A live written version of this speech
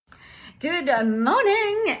Good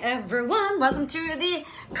morning, everyone. Welcome to the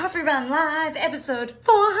Coffee Run Live, episode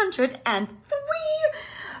 403.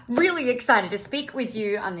 Really excited to speak with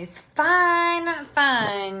you on this fine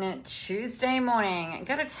Tuesday morning. I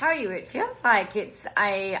gotta tell you, it feels like it's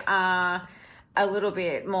a little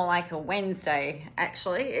bit more like a Wednesday,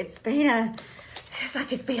 actually. Feels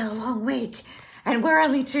like it's been a long week, and we're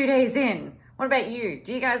only 2 days in. What about you?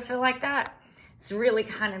 Do you guys feel like that? It's really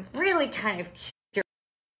kind of cute.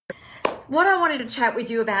 What I wanted to chat with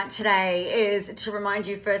you about today is to remind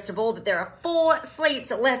you, first of all, that there are 4 sleeps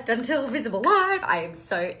left until Visible Live. I am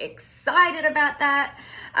so excited about that.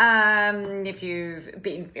 If you've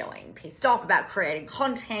been feeling pissed off about creating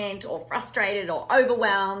content or frustrated or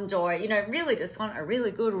overwhelmed or, really just want a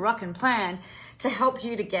really good rockin' plan to help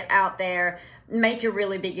you to get out there, make a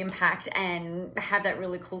really big impact and have that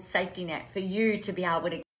really cool safety net for you to be able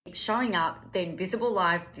to keep showing up, then Visible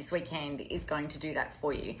Live this weekend is going to do that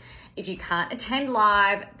for you. If you can't attend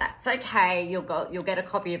live, that's okay. You'll get a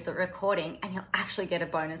copy of the recording and you'll actually get a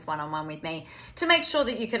bonus one-on-one with me to make sure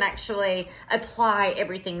that you can actually apply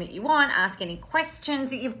everything that you want, ask any questions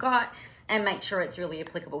that you've got, and make sure it's really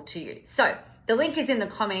applicable to you. So the link is in the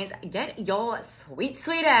comments. Get your sweet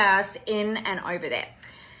ass in and over there.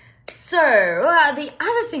 So the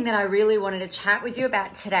other thing that I really wanted to chat with you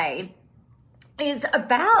about today is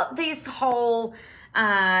about this whole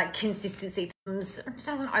consistency. It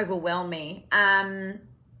doesn't overwhelm me. The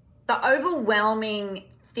overwhelming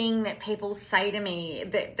thing that people say to me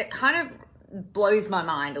that kind of blows my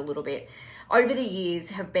mind a little bit over the years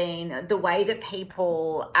have been the way that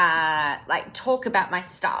people talk about my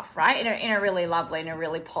stuff, right? In a really lovely and a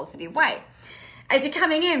really positive way. As you're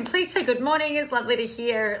coming in, please say good morning. It's lovely to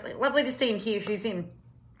see and hear who's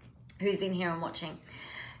in here and watching.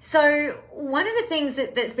 So one of the things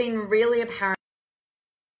that's been really apparent,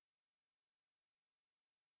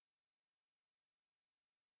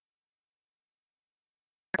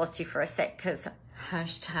 I lost you for a sec because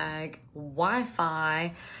hashtag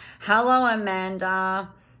Wi-Fi. Hello, Amanda.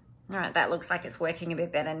 All right, that looks like it's working a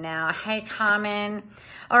bit better now. Hey, Carmen.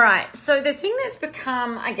 All right, so the thing that's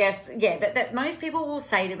become, I guess, that most people will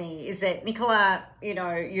say to me is that, Nicola,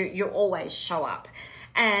 you always show up.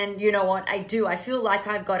 And you know what I do? I feel like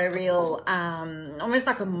I've got a real, almost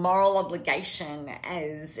like a moral obligation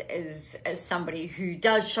as somebody who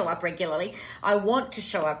does show up regularly. I want to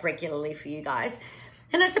show up regularly for you guys.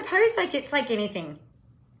 And I suppose it's like anything.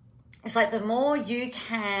 It's like the more you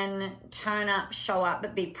can turn up, show up,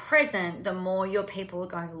 but be present, the more your people are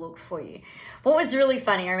going to look for you. What was really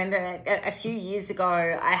funny, I remember a few years ago,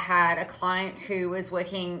 I had a client who was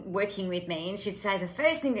working with me, and she'd say the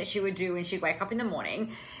first thing that she would do when she'd wake up in the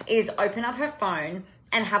morning is open up her phone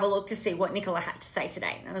and have a look to see what Nicola had to say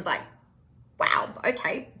today. And I was like, wow,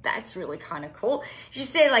 okay, that's really kind of cool. She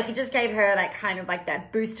said it just gave her that kind of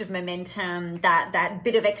that boost of momentum, that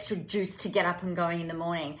bit of extra juice to get up and going in the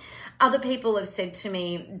morning. Other people have said to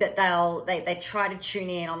me that they try to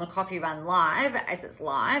tune in on the Coffee Run Live as it's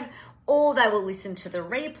live, or they will listen to the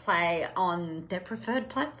replay on their preferred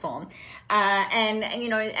platform, and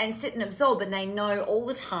sit and absorb. And they know all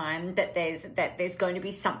the time that there's going to be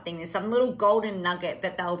something. There's some little golden nugget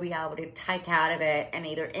that they'll be able to take out of it and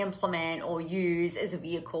either implement or use as a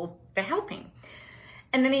vehicle for helping.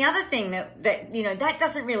 And then the other thing that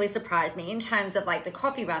doesn't really surprise me in terms of the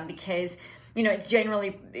coffee run, because there's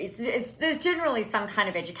generally some kind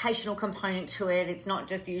of educational component to it. It's not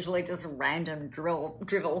just usually just random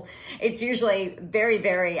drivel. It's usually very,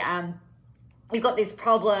 very, you've got this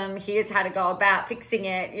problem, here's how to go about fixing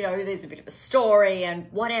it. There's a bit of a story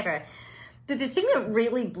and whatever. But the thing that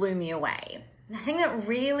really blew me away, the thing that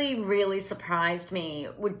really, really surprised me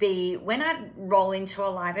would be when I'd roll into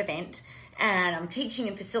a live event and I'm teaching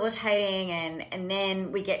and facilitating, and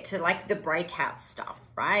then we get to the breakout stuff,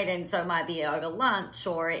 right? And so it might be over lunch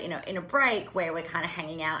or in a break where we're kind of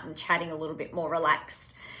hanging out and chatting a little bit more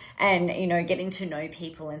relaxed and, getting to know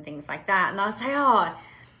people and things like that. And I'll say, oh,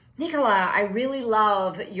 Nicola, I really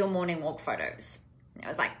love your morning walk photos. And I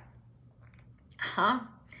was like, huh?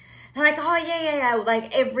 They're like, oh, yeah.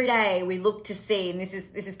 Every day we look to see, and this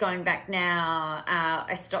is going back now.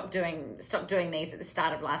 I stopped doing these at the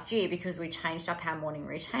start of last year because we changed up our morning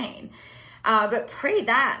routine. But pre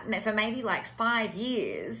that, for maybe 5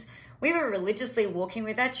 years, we were religiously walking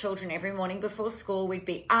with our children every morning before school. We'd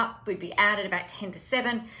be up, we'd be out at about 10 to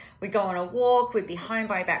 7. We'd go on a walk, we'd be home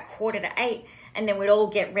by about 7:45, and then we'd all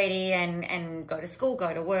get ready and go to school,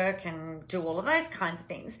 go to work, and do all of those kinds of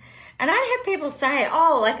things. And I'd have people say,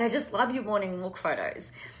 oh, I just love your morning walk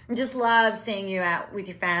photos. I just love seeing you out with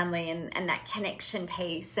your family and that connection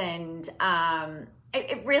piece. And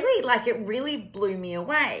it really blew me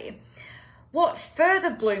away. What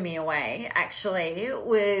further blew me away, actually,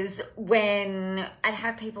 was when I'd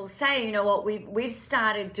have people say, you know what, we've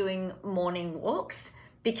started doing morning walks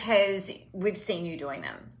because we've seen you doing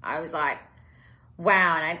them. I was like,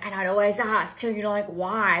 wow. And I'd always ask, so, you know, like,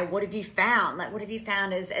 why? What have you found? Like, what have you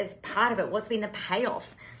found as part of it? What's been the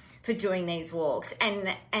payoff for doing these walks?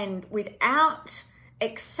 And without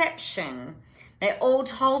exception, they all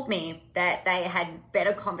told me that they had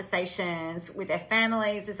better conversations with their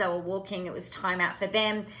families as they were walking. It was time out for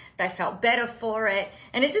them. They felt better for it.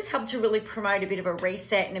 And it just helped to really promote a bit of a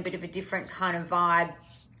reset and a bit of a different kind of vibe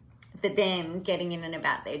for them getting in and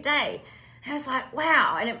about their day. And I was like,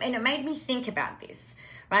 wow. And it made me think about this,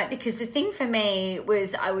 right? Because the thing for me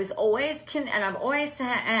was I was always, and I've always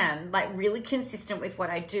am, like really consistent with what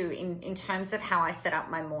I do in terms of how I set up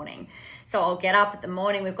my morning. So I'll get up at the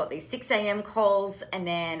morning, we've got these 6 a.m. calls, and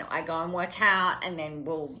then I go and work out, and then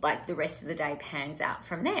the rest of the day pans out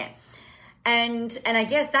from there. And I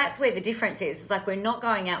guess that's where the difference is. It's like we're not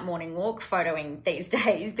going out morning walk photoing these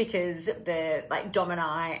days because Dom and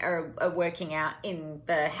I are working out in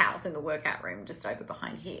the house, in the workout room just over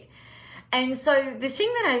behind here. And so the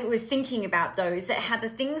thing that I was thinking about though is that how the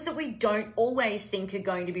things that we don't always think are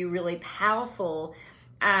going to be really powerful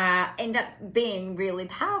end up being really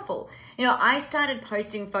powerful. You know, I started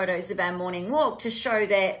posting photos of our morning walk to show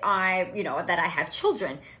that I have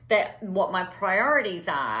children, that what my priorities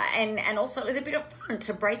are. And also it was a bit of fun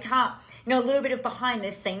to break up, a little bit of behind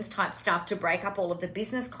the scenes type stuff to break up all of the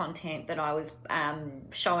business content that I was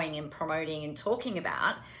showing and promoting and talking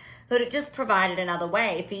about. But it just provided another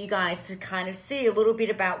way for you guys to kind of see a little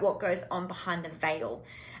bit about what goes on behind the veil.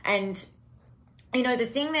 And the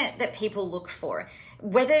thing that people look for,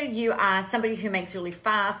 whether you are somebody who makes really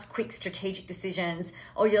fast, quick, strategic decisions,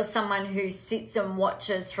 or you're someone who sits and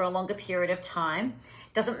watches for a longer period of time,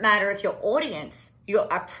 doesn't matter if your audience, you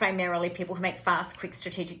are primarily people who make fast, quick,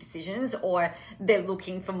 strategic decisions, or they're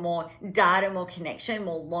looking for more data, more connection,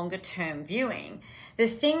 more longer term viewing. The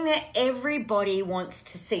thing that everybody wants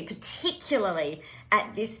to see, particularly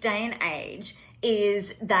at this day and age,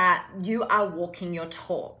 is that you are walking your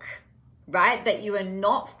talk. Right? That you are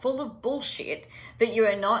not full of bullshit, that you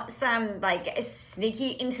are not some a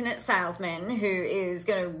sneaky internet salesman who is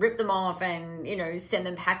going to rip them off and, send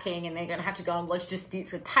them packing, and they're going to have to go and lodge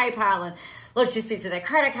disputes with PayPal and lodge disputes with their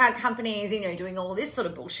credit card companies, doing all this sort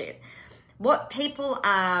of bullshit. What people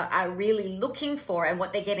are really looking for and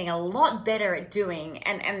what they're getting a lot better at doing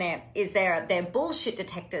and their bullshit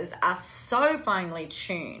detectors are so finely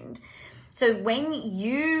tuned. So when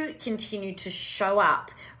you continue to show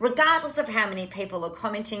up, regardless of how many people are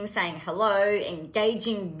commenting, saying hello,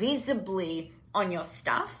 engaging visibly on your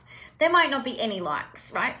stuff, there might not be any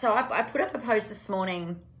likes, right? So I put up a post this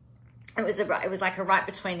morning. It was like a right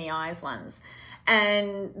between the eyes ones.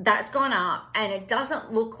 And that's gone up, and it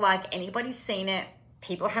doesn't look like anybody's seen it.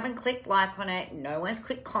 People haven't clicked like on it. No one's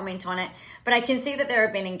clicked comment on it. But I can see that there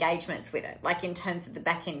have been engagements with it, like in terms of the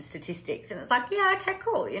back end statistics. And it's like, yeah, okay,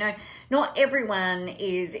 cool. Not everyone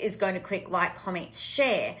is going to click like, comment,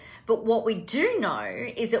 share. But what we do know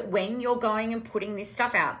is that when you're going and putting this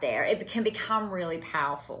stuff out there, it can become really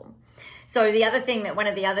powerful. So one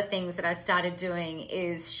of the other things that I started doing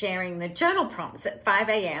is sharing the journal prompts at 5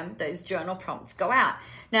 a.m. Those journal prompts go out.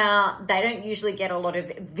 Now, they don't usually get a lot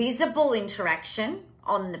of visible interaction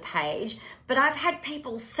on the page, but I've had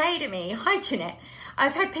people say to me, hi Jeanette,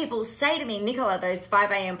 I've had people say to me, Nicola, those 5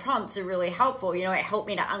 a.m. prompts are really helpful. It helped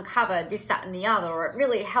me to uncover this, that, and the other, or it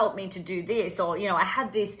really helped me to do this, or, I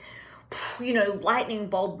had this, lightning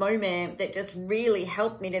bolt moment that just really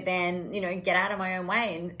helped me to then, get out of my own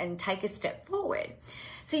way and take a step forward.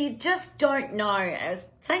 So you just don't know. I was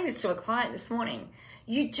saying this to a client this morning.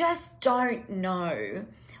 You just don't know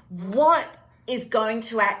what is going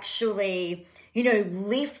to actually,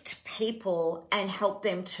 lift people and help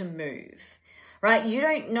them to move, right? You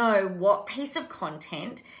don't know what piece of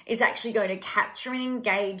content is actually going to capture and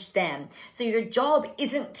engage them. So your job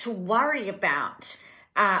isn't to worry about,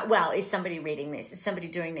 is somebody reading this? Is somebody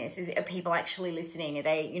doing this? Are people actually listening? Are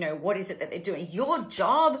they, what is it that they're doing? Your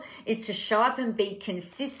job is to show up and be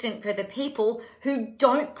consistent for the people who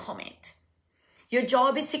don't comment. Your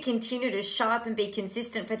job is to continue to show up and be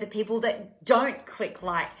consistent for the people that don't click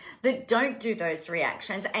like, that don't do those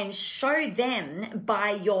reactions, and show them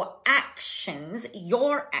by your actions,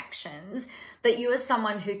 that you are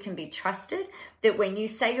someone who can be trusted, that when you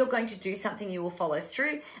say you're going to do something, you will follow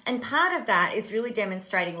through. And part of that is really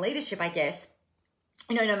demonstrating leadership, I guess,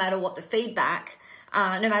 no matter what the feedback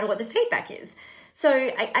is. So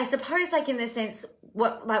I suppose, like, in the sense,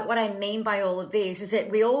 what I mean by all of this is that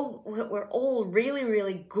we're all really,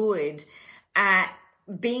 really good at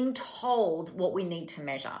being told what we need to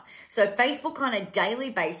measure. So Facebook on a daily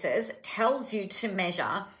basis tells you to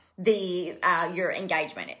measure your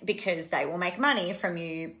engagement, because they will make money from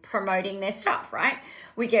you promoting their stuff, right?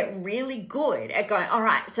 We get really good at going, all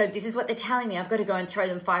right, so this is what they're telling me. I've got to go and throw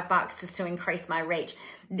them $5 just to increase my reach.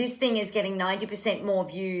 This thing is getting 90% more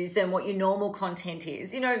views than what your normal content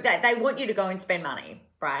is. That they want you to go and spend money,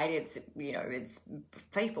 right? It's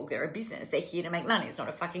Facebook. They're a business. They're here to make money. It's not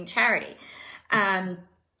a fucking charity.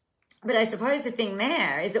 But I suppose the thing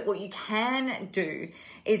there is that what you can do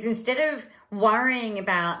is, instead of worrying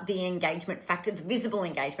about the engagement factor, the visible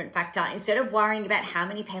engagement factor, instead of worrying about how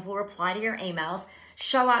many people reply to your emails,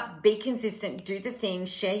 show up, be consistent, do the thing,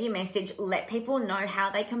 share your message, let people know how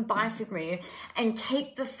they can buy from you, and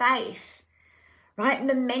keep the faith, right?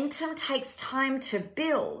 Momentum takes time to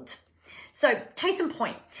build. So, case in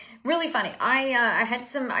point, really funny. I had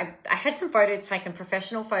some photos taken,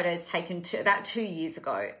 professional photos taken about 2 years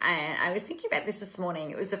ago, and I was thinking about this morning.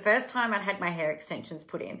 It was the first time I'd had my hair extensions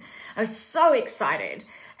put in. I was so excited,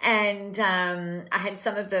 and I had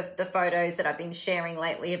some of the photos that I've been sharing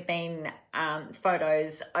lately have been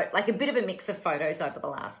photos, like a bit of a mix of photos over the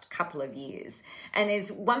last couple of years. And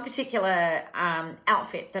there's one particular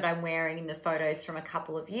outfit that I'm wearing in the photos from a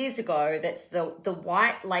couple of years ago. That's the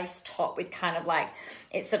white lace top with kind of like,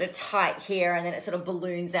 it's sort of tight here and then it sort of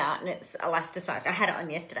balloons out and it's elasticized. I had it on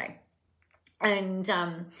yesterday. And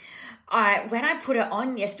when I put it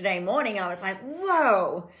on yesterday morning, I was like,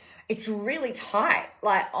 whoa, it's really tight,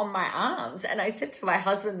 like on my arms. And I said to my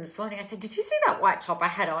husband this morning, I said, did you see that white top I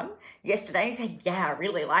had on yesterday? He said, yeah, I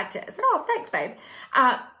really liked it. I said, oh, thanks, babe.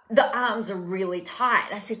 The arms are really tight.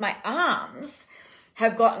 And I said, my arms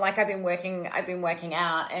have gotten, like, I've been working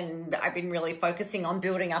out, and I've been really focusing on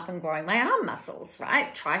building up and growing my arm muscles,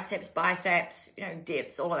 right? Triceps, biceps,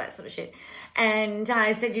 dips, all of that sort of shit. And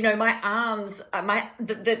I said, my arms,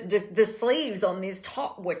 the sleeves on this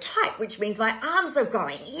top were tight, which means my arms are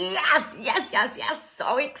growing. Yes.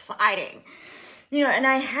 So exciting. And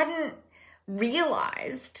I hadn't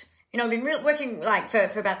realized, I've been working like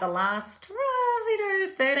for about the last,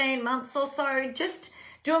 13 months or so, just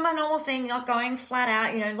doing my normal thing, not going flat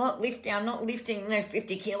out, not lifting,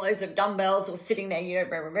 50 kilos of dumbbells or sitting there,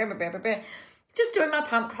 just doing my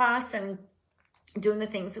pump class and doing the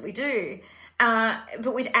things that we do.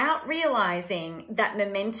 But without realizing that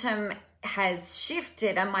momentum has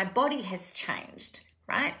shifted and my body has changed,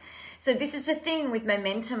 right? So this is the thing with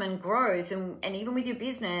momentum and growth, and even with your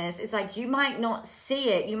business, it's like you might not see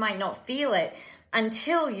it, you might not feel it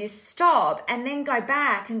until you stop and then go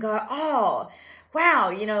back and go, oh,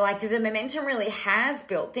 wow, like the momentum really has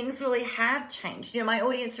built. Things really have changed. My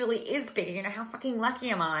audience really is big. How fucking lucky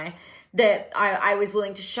am I that I was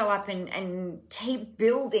willing to show up and keep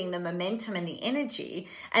building the momentum and the energy,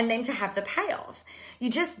 and then to have the payoff. You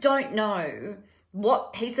just don't know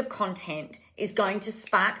what piece of content is going to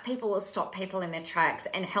spark people or stop people in their tracks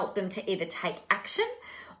and help them to either take action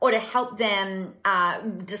or to help them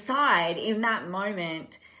decide in that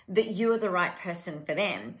moment that you're the right person for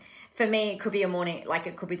them. For me, it could be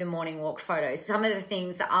the morning walk photos. Some of the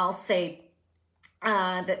things that I'll see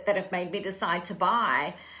that have made me decide to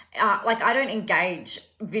buy, I don't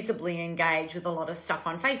visibly engage with a lot of stuff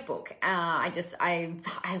on Facebook. I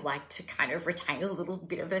like to kind of retain a little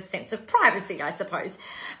bit of a sense of privacy, I suppose.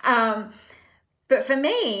 But for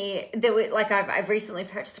me, I've recently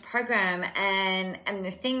purchased a program, and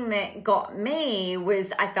the thing that got me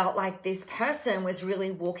was I felt like this person was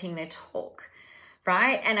really walking their talk,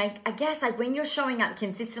 right? And I guess when you're showing up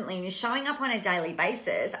consistently and you're showing up on a daily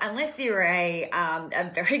basis, unless you're a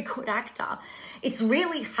very good actor, it's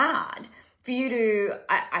really hard for you to,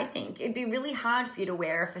 I think it'd be really hard for you to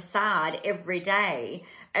wear a facade every day,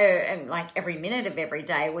 and like every minute of every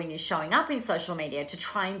day when you're showing up in social media to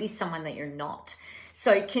try and be someone that you're not.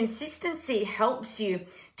 So consistency helps you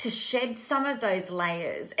to shed some of those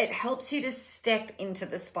layers. It helps you to step into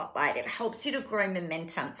the spotlight. It helps you to grow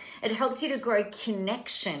momentum. It helps you to grow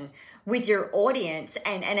connection with your audience.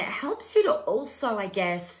 And it helps you to also, I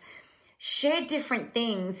guess, share different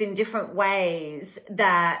things in different ways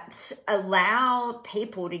that allow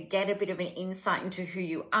people to get a bit of an insight into who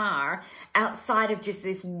you are outside of just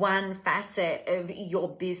this one facet of your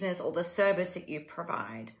business or the service that you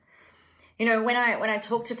provide. When I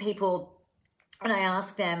talk to people and I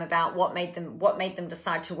ask them about what made them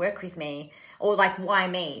decide to work with me, or like, why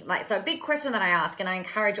me? So a big question that I ask, and I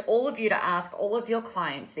encourage all of you to ask all of your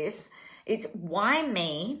clients this, it's why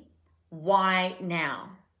me? Why now?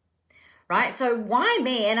 right? So why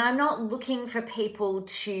me? And I'm not looking for people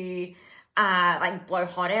to like blow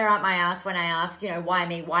hot air out my ass when I ask, why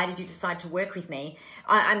me? Why did you decide to work with me?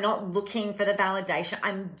 I'm not looking for the validation.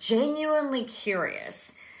 I'm genuinely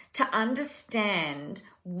curious to understand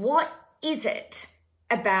what is it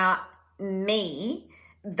about me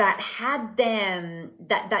that had them,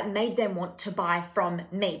 that made them want to buy from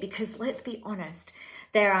me. Because let's be honest,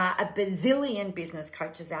 there are a bazillion business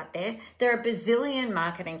coaches out there. There are a bazillion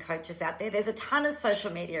marketing coaches out there. There's a ton of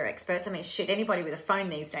social media experts. I mean, shit, anybody with a phone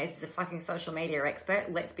these days is a fucking social media expert.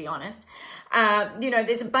 Let's be honest.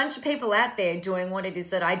 There's a bunch of people out there doing what it is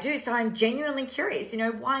that I do. So I'm genuinely curious,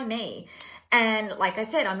 why me? And like I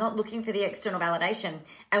said, I'm not looking for the external validation.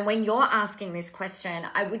 And when you're asking this question,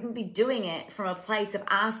 I wouldn't be doing it from a place of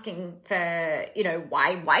asking for,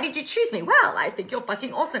 why did you choose me? Well, I think you're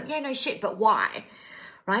fucking awesome. Yeah, no shit, but why?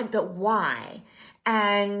 Right? But why?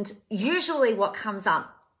 And usually what comes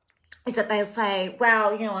up is that they'll say,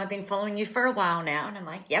 well, I've been following you for a while now. And I'm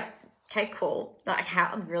like, yep. Okay, cool.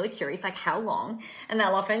 I'm really curious, how long? And they'll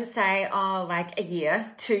often say, like a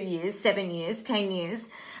year, 2 years, 7 years, 10 years,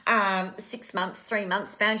 6 months, 3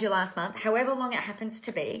 months, found you last month, however long it happens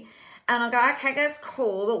to be. And I'll go, okay, that's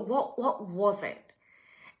cool, but what was it?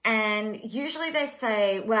 And usually they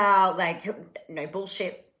say, well, no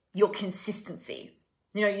bullshit, your consistency.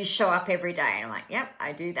 You show up every day. And I'm like, yep,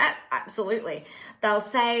 I do that. Absolutely. They'll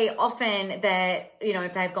say often that,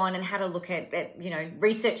 if they've gone and had a look at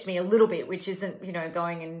researched me a little bit, which isn't,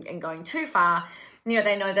 going too far,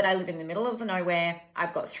 they know that I live in the middle of the nowhere.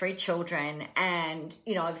 I've got 3 children and,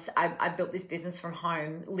 I've built this business from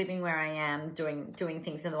home, living where I am, doing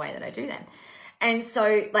things in the way that I do them. And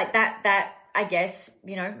so that, I guess,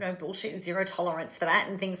 no bullshit, zero tolerance for that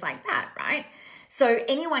and things like that, right? So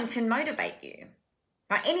anyone can motivate you.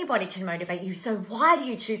 Right? Anybody can motivate you. So why do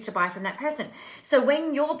you choose to buy from that person? So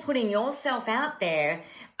when you're putting yourself out there,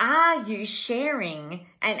 are you sharing,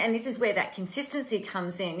 and this is where that consistency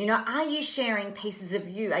comes in, are you sharing pieces of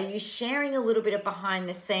you? Are you sharing a little bit of behind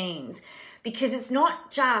the scenes? Because it's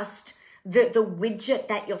not just the widget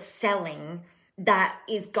that you're selling that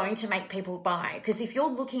is going to make people buy. Because if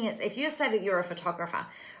you say that you're a photographer,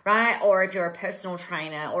 right? Or if you're a personal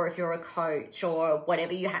trainer, or if you're a coach, or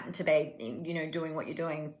whatever you happen to be, doing what you're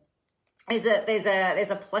doing, there's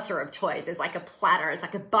a plethora of choice. There's like a platter. It's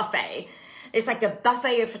like a buffet. It's like a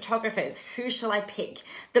buffet of photographers. Who shall I pick?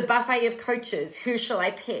 The buffet of coaches. Who shall I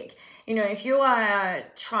pick? If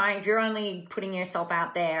you're only putting yourself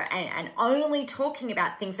out there and only talking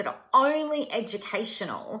about things that are only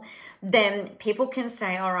educational, then people can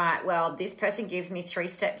say, all right, well, this person gives me 3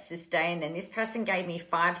 steps this day, and then this person gave me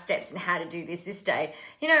 5 steps in how to do this day.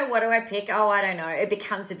 What do I pick? Oh, I don't know. It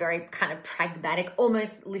becomes a very kind of pragmatic,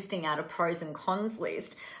 almost listing out a pros and cons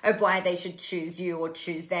list of why they should choose you or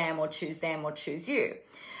choose them or choose them or choose you.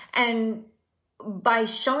 And by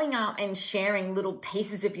showing up and sharing little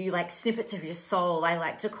pieces of you, like snippets of your soul, I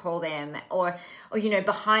like to call them, or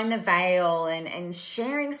behind the veil, and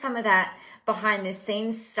sharing some of that behind the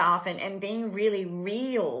scenes stuff and being really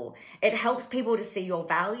real, it helps people to see your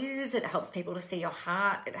values, it helps people to see your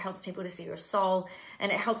heart, it helps people to see your soul,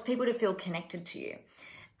 and it helps people to feel connected to you.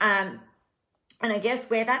 And I guess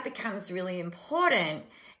where that becomes really important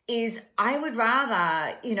is I would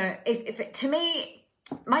rather, to me,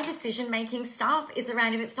 my decision-making stuff is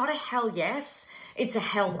around, if it's not a hell yes, it's a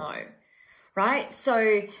hell no, right?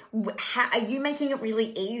 So how, are you making it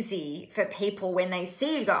really easy for people when they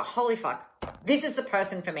see you go, holy fuck, this is the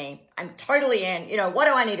person for me. I'm totally in. What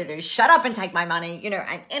do I need to do? Shut up and take my money.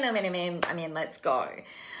 I'm in, let's go.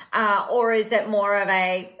 Or is it more of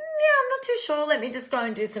a, I'm not too sure. Let me just go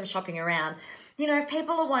and do some shopping around. If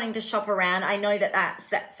people are wanting to shop around, I know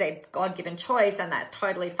that's a God-given choice, and that's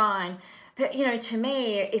totally fine. But, to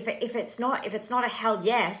me, if it's not a hell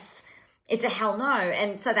yes, it's a hell no.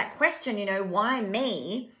 And so that question, why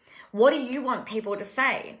me? What do you want people to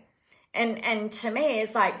say? And to me,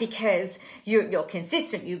 it's like, because you're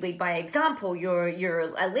consistent, you lead by example, you're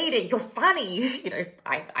a leader, you're funny.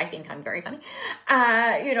 I think I'm very funny.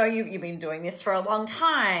 You've been doing this for a long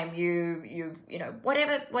time. You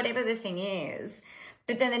whatever the thing is.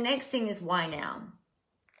 But then the next thing is, why now?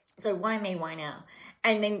 So why me? Why now?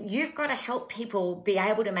 And then you've got to help people be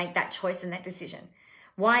able to make that choice and that decision.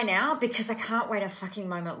 Why now? Because I can't wait a fucking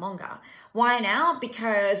moment longer. Why now?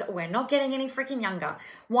 Because we're not getting any freaking younger.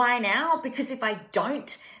 Why now? Because if I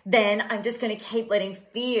don't, then I'm just going to keep letting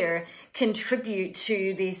fear contribute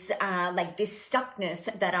to this, this stuckness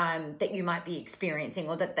that you might be experiencing,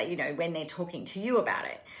 or that when they're talking to you about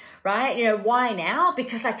it, right? You know, why now?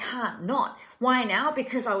 Because I can't not. Why now?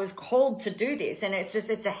 Because I was called to do this. And it's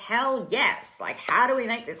a hell yes. Like, how do we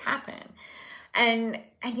make this happen? And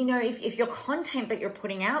you know, if your content that you're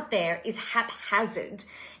putting out there is haphazard,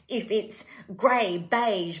 if it's gray,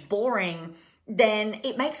 beige, boring, then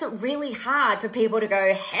it makes it really hard for people to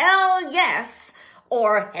go, hell yes,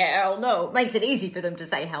 or hell no. It makes it easy for them to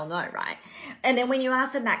say hell no, right? And then when you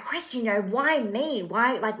ask them that question, you know, why me?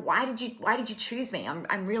 Why did you choose me?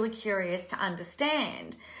 I'm really curious to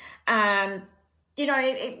understand. You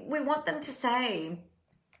know, we want them to say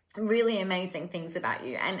really amazing things about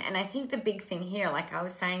you. And I think the big thing here, like I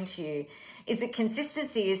was saying to you, is that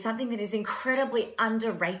consistency is something that is incredibly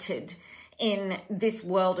underrated in this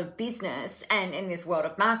world of business and in this world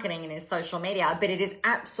of marketing and in social media, but it is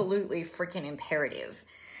absolutely freaking imperative.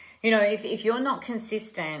 You know, if you're not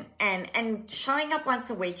consistent and showing up once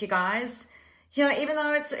a week, you guys, you know, even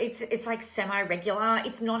though it's like semi-regular,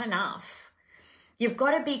 it's not enough. You've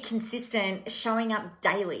got to be consistent showing up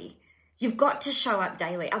daily. You've got to show up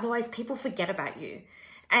daily. Otherwise, people forget about you.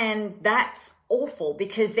 And that's awful,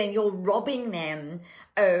 because then you're robbing them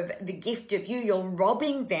of the gift of you. You're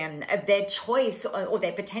robbing them of their choice or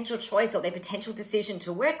their potential choice or their potential decision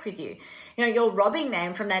to work with you. You know, you're robbing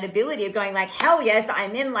them from that ability of going like, hell yes,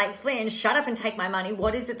 I'm in like Flynn, shut up and take my money.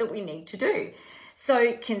 What is it that we need to do?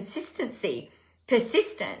 So consistency,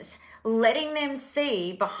 persistence, letting them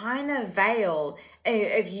see behind the veil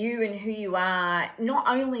of you and who you are, not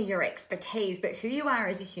only your expertise, but who you are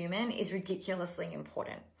as a human is ridiculously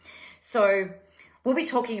important. So we'll be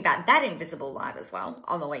talking about that in Visible Live as well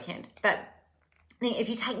on the weekend. But if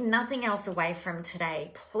you take nothing else away from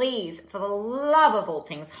today, please, for the love of all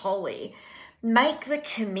things holy, make the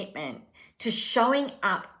commitment to showing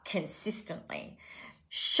up consistently.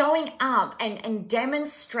 Showing up and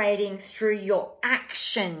demonstrating through your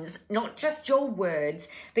actions, not just your words,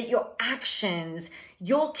 but your actions,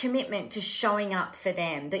 your commitment to showing up for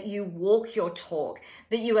them, that you walk your talk,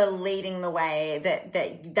 that you are leading the way, that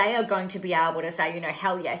they are going to be able to say, you know,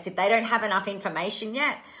 hell yes. If they don't have enough information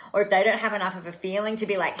yet, or if they don't have enough of a feeling to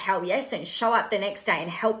be like, hell yes, then show up the next day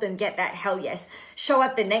and help them get that hell yes. Show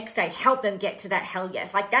up the next day, help them get to that hell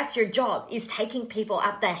yes. Like, that's your job, is taking people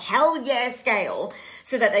up the hell yes scale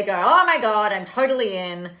so that they go, oh my God, I'm totally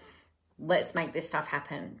in. Let's make this stuff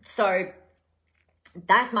happen. So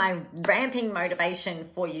that's my ramping motivation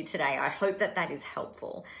for you today. I hope that is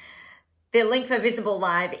helpful. The link for Visible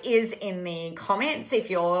Live is in the comments if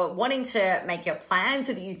you're wanting to make your plan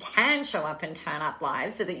so that you can show up and turn up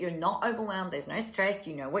live, so that you're not overwhelmed, there's no stress,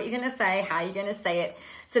 you know what you're going to say, how you're going to say it,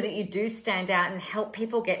 so that you do stand out and help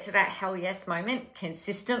people get to that hell yes moment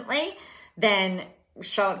consistently. Then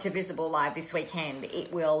show up to Visible Live this weekend.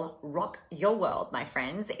 It will rock your world, my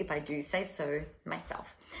friends, if I do say so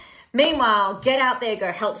myself. Meanwhile, get out there,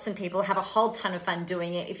 go help some people, have a whole ton of fun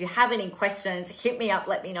doing it. If you have any questions, hit me up,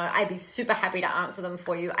 let me know. I'd be super happy to answer them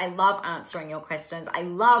for you. I love answering your questions.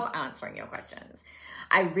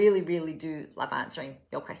 I really, really do love answering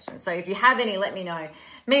your questions. So if you have any, let me know.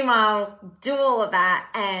 Meanwhile, do all of that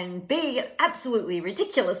and be absolutely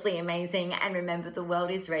ridiculously amazing. And remember, the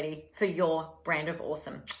world is ready for your brand of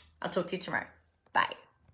awesome. I'll talk to you tomorrow. Bye.